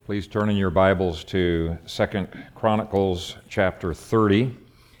Please turn in your Bibles to 2 Chronicles chapter 30.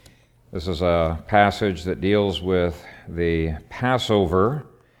 This is a passage that deals with the Passover,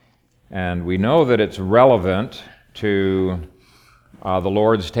 and we know that it's relevant to the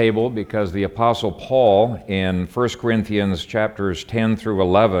Lord's table because the Apostle Paul in 1 Corinthians chapters 10 through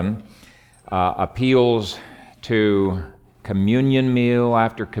 11 appeals to communion meal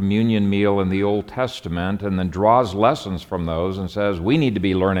after communion meal in the Old Testament, and then draws lessons from those and says we need to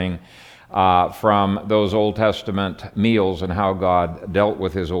be learning from those Old Testament meals and how God dealt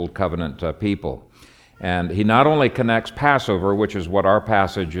with His Old Covenant people. And he not only connects Passover, which is what our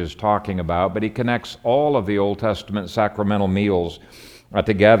passage is talking about, but he connects all of the Old Testament sacramental meals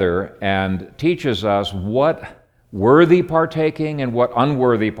together and teaches us what worthy partaking and what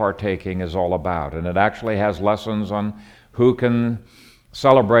unworthy partaking is all about. And it actually has lessons on who can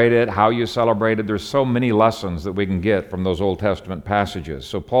celebrate it, how you celebrate it. There's so many lessons that we can get from those Old Testament passages.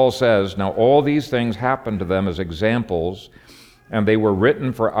 So Paul says, now all these things happened to them as examples, and they were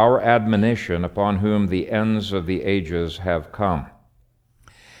written for our admonition, upon whom the ends of the ages have come.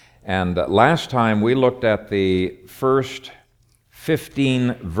 And last time we looked at the first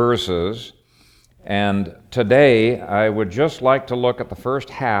 15 verses, and today I would just like to look at the first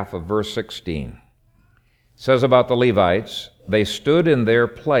half of verse 16. It says about the Levites, they stood in their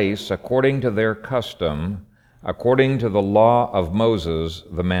place according to their custom, according to the law of Moses,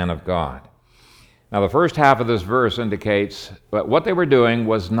 the man of God. Now the first half of this verse indicates that what they were doing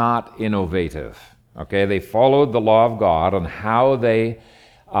was not innovative. Okay, they followed the law of God on how they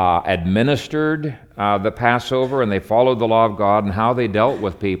administered the Passover, and they followed the law of God and how they dealt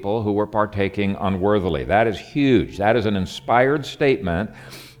with people who were partaking unworthily. That is huge. That is an inspired statement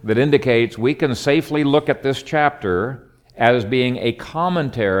that indicates we can safely look at this chapter as being a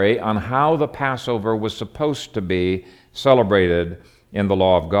commentary on how the Passover was supposed to be celebrated in the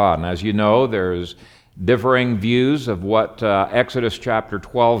law of God. And as you know, there's differing views of what Exodus chapter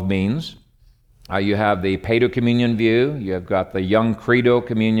 12 means. You have the Paedo-communion view, you've got the young Credo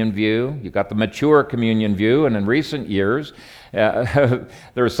communion view, you've got the mature communion view, and in recent years, there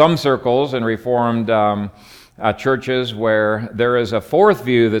are some circles in Reformed churches where there is a fourth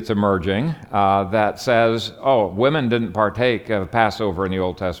view that's emerging that says, oh, women didn't partake of Passover in the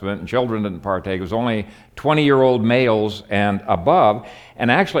Old Testament, and children didn't partake. It was only 20-year-old males and above. And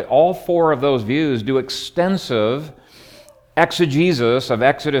actually, all four of those views do extensive exegesis of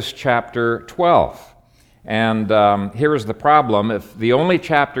Exodus chapter 12. And here is the problem. If the only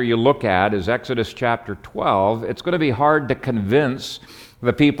chapter you look at is Exodus chapter 12, it's going to be hard to convince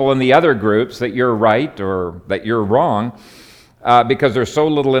the people in the other groups that you're right or that you're wrong because there's so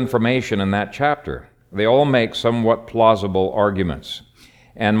little information in that chapter. They all make somewhat plausible arguments.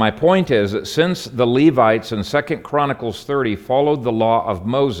 And my point is that since the Levites in 2 Chronicles 30 followed the law of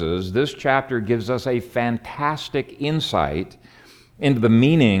Moses, this chapter gives us a fantastic insight into the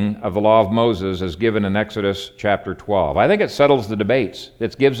meaning of the law of Moses as given in Exodus chapter 12. I think it settles the debates.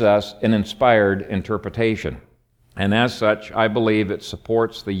 It gives us an inspired interpretation. And as such, I believe it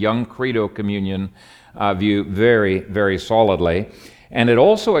supports the young Credo communion view very, very solidly. And it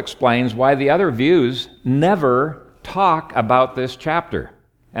also explains why the other views never talk about this chapter.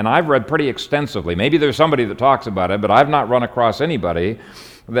 And I've read pretty extensively. Maybe there's somebody that talks about it, but I've not run across anybody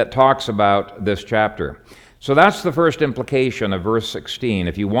that talks about this chapter. So that's the first implication of verse 16.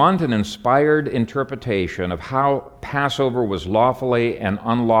 If you want an inspired interpretation of how Passover was lawfully and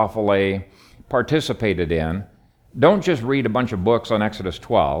unlawfully participated in, don't just read a bunch of books on Exodus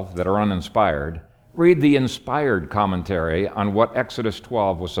 12 that are uninspired. Read the inspired commentary on what Exodus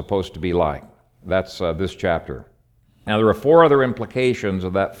 12 was supposed to be like. That's this chapter. Now, there are four other implications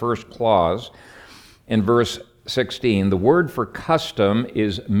of that first clause in verse 16. The word for custom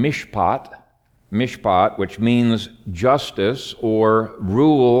is mishpat, which means justice or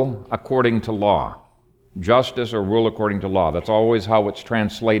rule according to law. Justice or rule according to law. That's always how it's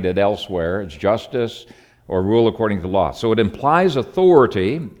translated elsewhere. It's justice or rule according to law. So it implies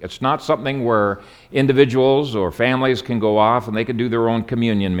authority. It's not something where individuals or families can go off and they can do their own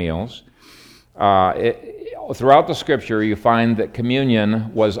communion meals. Throughout the Scripture, you find that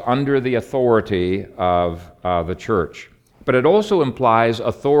communion was under the authority of the church. But it also implies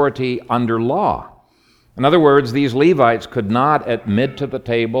authority under law. In other words, these Levites could not admit to the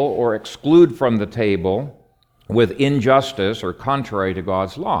table or exclude from the table with injustice or contrary to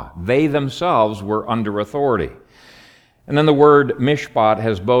God's law. They themselves were under authority. And then the word mishpat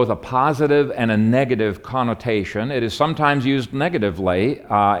has both a positive and a negative connotation. It is sometimes used negatively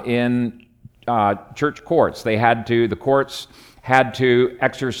in church courts. The courts had to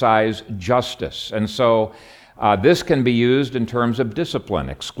exercise justice. And so This can be used in terms of discipline.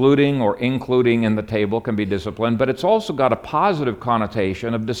 Excluding or including in the table can be discipline, but it's also got a positive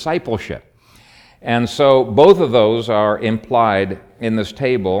connotation of discipleship. And so both of those are implied in this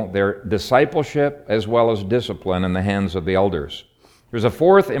table. They're discipleship as well as discipline in the hands of the elders. There's a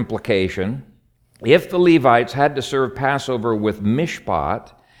fourth implication. If the Levites had to serve Passover with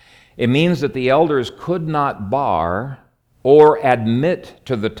mishpat, it means that the elders could not bar or admit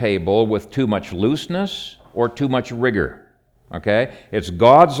to the table with too much looseness or too much rigor. Okay? It's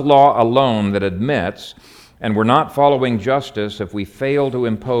God's law alone that admits, and we're not following justice if we fail to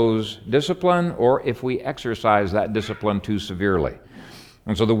impose discipline or if we exercise that discipline too severely.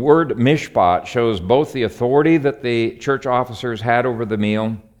 And so the word mishpat shows both the authority that the church officers had over the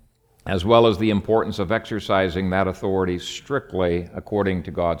meal, as well as the importance of exercising that authority strictly according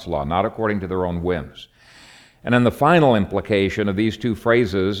to God's law, not according to their own whims. And then the final implication of these two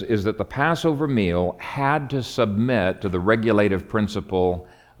phrases is that the Passover meal had to submit to the regulative principle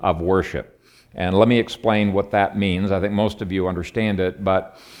of worship. And let me explain what that means. I think most of you understand it,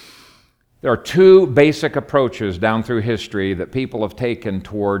 but there are two basic approaches down through history that people have taken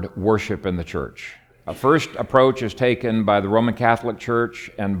toward worship in the church. A first approach is taken by the Roman Catholic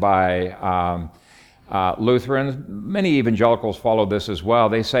Church and by Lutherans. Many evangelicals follow this as well.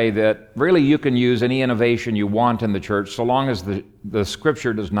 They say that really you can use any innovation you want in the church so long as the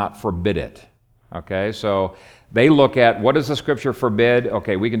Scripture does not forbid it. Okay, so they look at what does the Scripture forbid?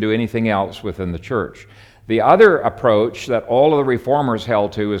 Okay, we can do anything else within the church. The other approach that all of the reformers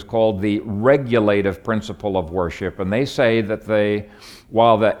held to is called the regulative principle of worship, and they say that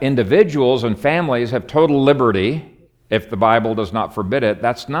while the individuals and families have total liberty, if the Bible does not forbid it,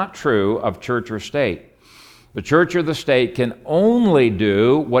 that's not true of church or state. The church or the state can only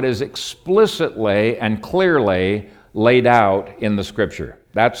do what is explicitly and clearly laid out in the Scripture.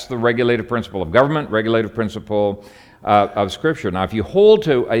 That's the regulative principle of government, regulative principle of Scripture. Now, if you hold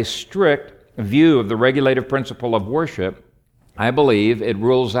to a strict view of the regulative principle of worship, I believe it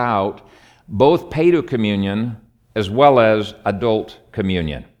rules out both paedocommunion as well as adult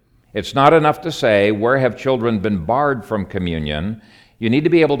communion. It's not enough to say, where have children been barred from communion? You need to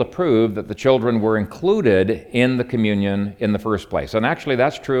be able to prove that the children were included in the communion in the first place. And actually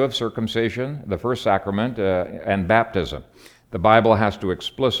that's true of circumcision, the first sacrament, and baptism. The Bible has to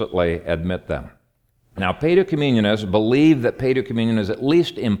explicitly admit them. Now, paedocommunionists believe that paedocommunion is at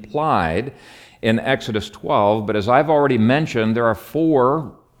least implied in Exodus 12, but as I've already mentioned, there are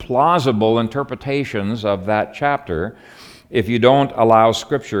four plausible interpretations of that chapter if you don't allow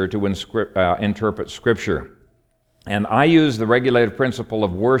Scripture to interpret Scripture. And I use the regulative principle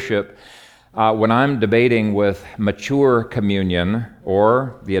of worship when I'm debating with mature communion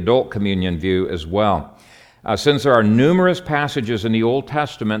or the adult communion view as well. Since there are numerous passages in the Old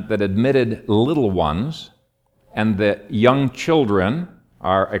Testament that admitted little ones, and that young children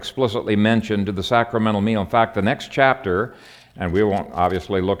are explicitly mentioned to the sacramental meal. In fact, the next chapter, and we won't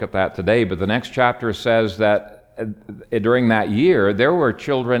obviously look at that today, but the next chapter says that during that year, there were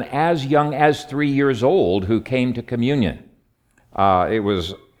children as young as 3 years old who came to communion. It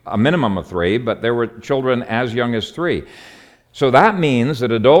was a minimum of 3, but there were children as young as 3. So that means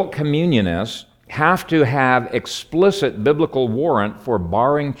that adult communionists have to have explicit biblical warrant for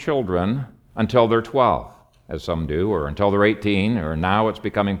barring children until they're 12, as some do, or until they're 18, or now it's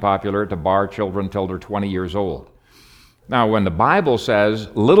becoming popular to bar children until they're 20 years old. Now, when the Bible says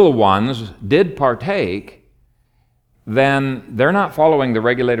little ones did partake, then they're not following the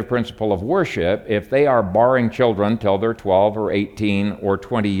regulative principle of worship if they are barring children till they're 12 or 18 or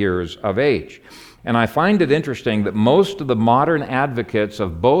 20 years of age. And I find it interesting that most of the modern advocates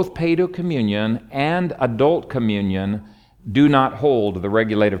of both paedocommunion and adult communion do not hold the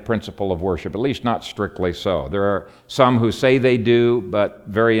regulative principle of worship, at least not strictly so. There are some who say they do, but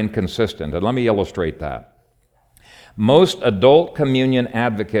very inconsistent. And let me illustrate that. Most adult communion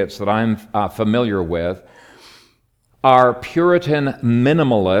advocates that I'm familiar with are Puritan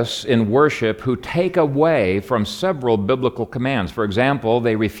minimalists in worship who take away from several biblical commands. For example,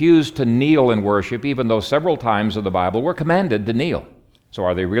 they refuse to kneel in worship, even though several times in the Bible we're commanded to kneel. So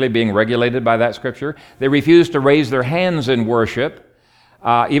are they really being regulated by that Scripture? They refuse to raise their hands in worship,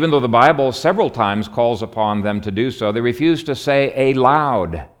 even though the Bible several times calls upon them to do so. They refuse to say a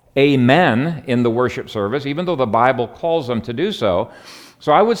loud amen in the worship service, even though the Bible calls them to do so.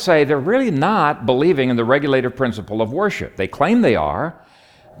 So I would say they're really not believing in the regulative principle of worship. They claim they are,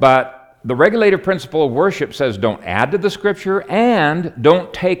 but the regulative principle of worship says don't add to the Scripture and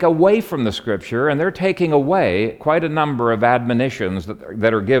don't take away from the Scripture, and they're taking away quite a number of admonitions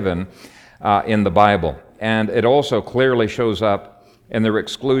that are given in the Bible. And it also clearly shows up in their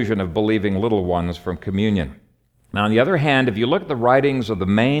exclusion of believing little ones from communion. Now, on the other hand, if you look at the writings of the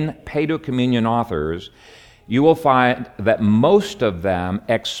main Paedo-Communion authors, you will find that most of them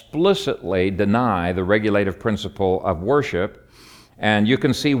explicitly deny the regulative principle of worship, and you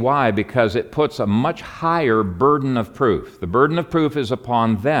can see why, because it puts a much higher burden of proof. The burden of proof is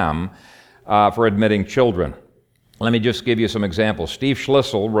upon them for admitting children. Let me just give you some examples. Steve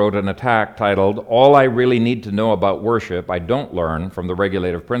Schlissel wrote an attack titled, "All I Really Need to Know About Worship I Don't Learn from the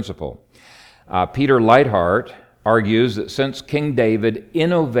Regulative Principle." Peter Leithart argues that since King David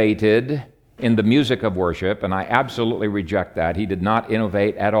innovated in the music of worship, and I absolutely reject that. He did not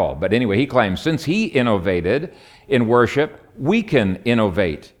innovate at all. But anyway, he claims since he innovated in worship, we can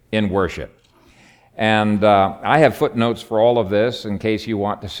innovate in worship. And I have footnotes for all of this in case you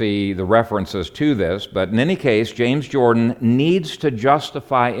want to see the references to this. But in any case, James Jordan needs to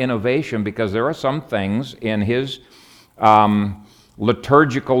justify innovation because there are some things in his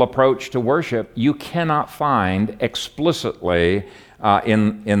liturgical approach to worship you cannot find explicitly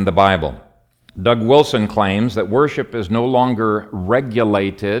in the Bible. Doug Wilson claims that worship is no longer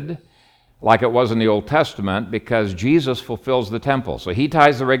regulated like it was in the Old Testament because Jesus fulfills the temple. So he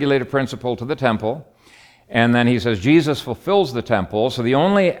ties the regulative principle to the temple, and then he says Jesus fulfills the temple, so the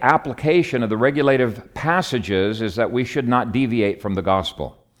only application of the regulative passages is that we should not deviate from the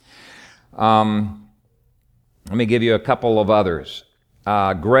gospel. Let me give you a couple of others.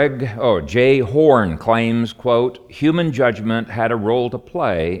 J. Horn claims, quote, human judgment had a role to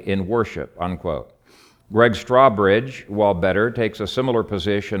play in worship, unquote. Greg Strawbridge, while better, takes a similar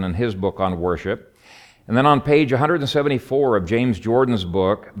position in his book on worship. And then on page 174 of James Jordan's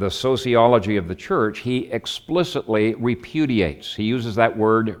book, The Sociology of the Church, he explicitly repudiates, he uses that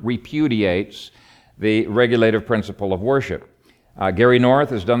word, repudiates, the regulative principle of worship. Gary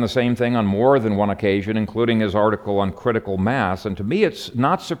North has done the same thing on more than one occasion, including his article on critical mass. And to me, it's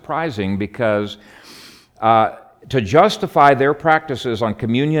not surprising because to justify their practices on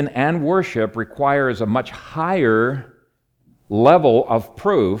communion and worship requires a much higher level of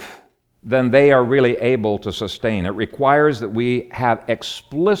proof than they are really able to sustain. It requires that we have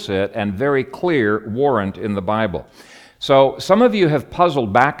explicit and very clear warrant in the Bible. So some of you have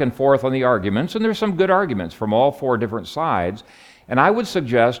puzzled back and forth on the arguments, and there's some good arguments from all four different sides. And I would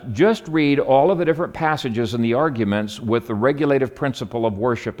suggest just read all of the different passages in the arguments with the regulative principle of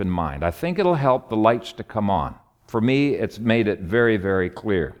worship in mind. I think it'll help the lights to come on. For me, it's made it very, very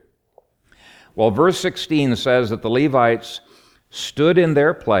clear. Well, verse 16 says that the Levites stood in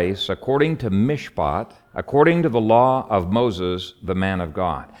their place according to Mishpat, according to the law of Moses, the man of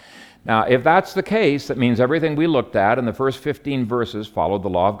God. Now, if that's the case, that means everything we looked at in the first 15 verses followed the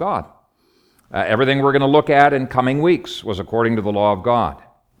law of God. Everything we're going to look at in coming weeks was according to the law of God.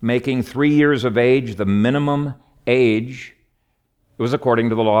 Making 3 years of age the minimum age was according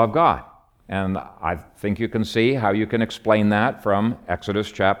to the law of God. And I think you can see how you can explain that from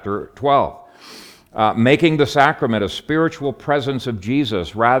Exodus chapter 12. Making the sacrament a spiritual presence of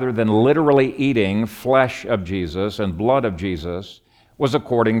Jesus rather than literally eating flesh of Jesus and blood of Jesus was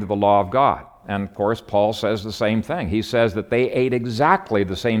according to the law of God. And of course, Paul says the same thing. He says that they ate exactly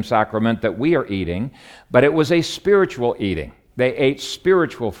the same sacrament that we are eating, but it was a spiritual eating. They ate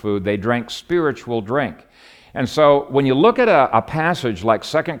spiritual food. They drank spiritual drink. And so when you look at a passage like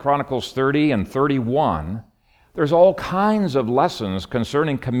 2 Chronicles 30 and 31, there's all kinds of lessons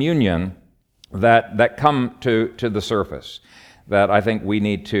concerning communion that come to the surface that I think we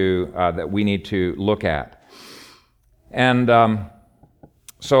need to look at. And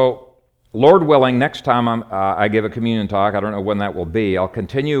so, Lord willing, next time I give a communion talk, I don't know when that will be, I'll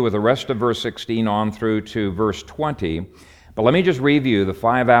continue with the rest of verse 16 on through to verse 20. But let me just review the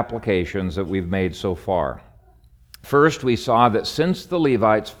 5 applications that we've made so far. First, we saw that since the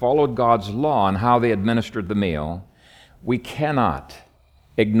Levites followed God's law on how they administered the meal, we cannot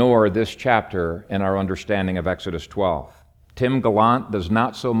ignore this chapter in our understanding of Exodus 12. Tim Gallant does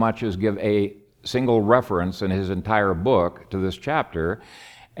not so much as give a single reference in his entire book to this chapter,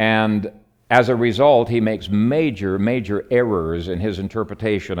 and as a result, he makes major errors in his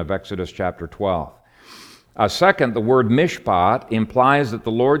interpretation of Exodus chapter 12. Second, the word mishpat implies that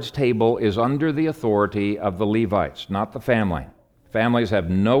the Lord's table is under the authority of the Levites, not the family. Families have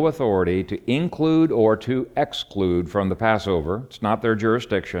no authority to include or to exclude from the Passover. It's not their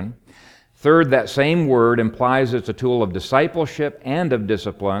jurisdiction. Third, that same word implies it's a tool of discipleship and of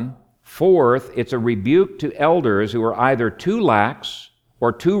discipline. Fourth, it's a rebuke to elders who are either too lax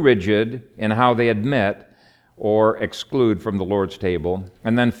or too rigid in how they admit or exclude from the Lord's table.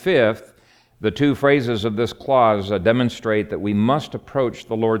 And then fifth, the 2 phrases of this clause demonstrate that we must approach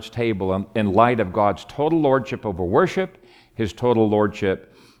the Lord's table in light of God's total lordship over worship, His total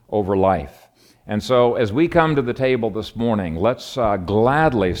lordship over life. And so as we come to the table this morning, let's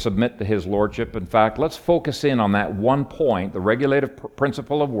gladly submit to His Lordship. In fact, let's focus in on that one point, the regulative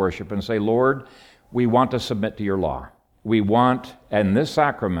principle of worship, and say, Lord, we want to submit to your law. We want, in this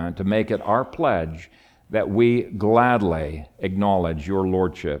sacrament, to make it our pledge that we gladly acknowledge your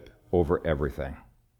Lordship over everything.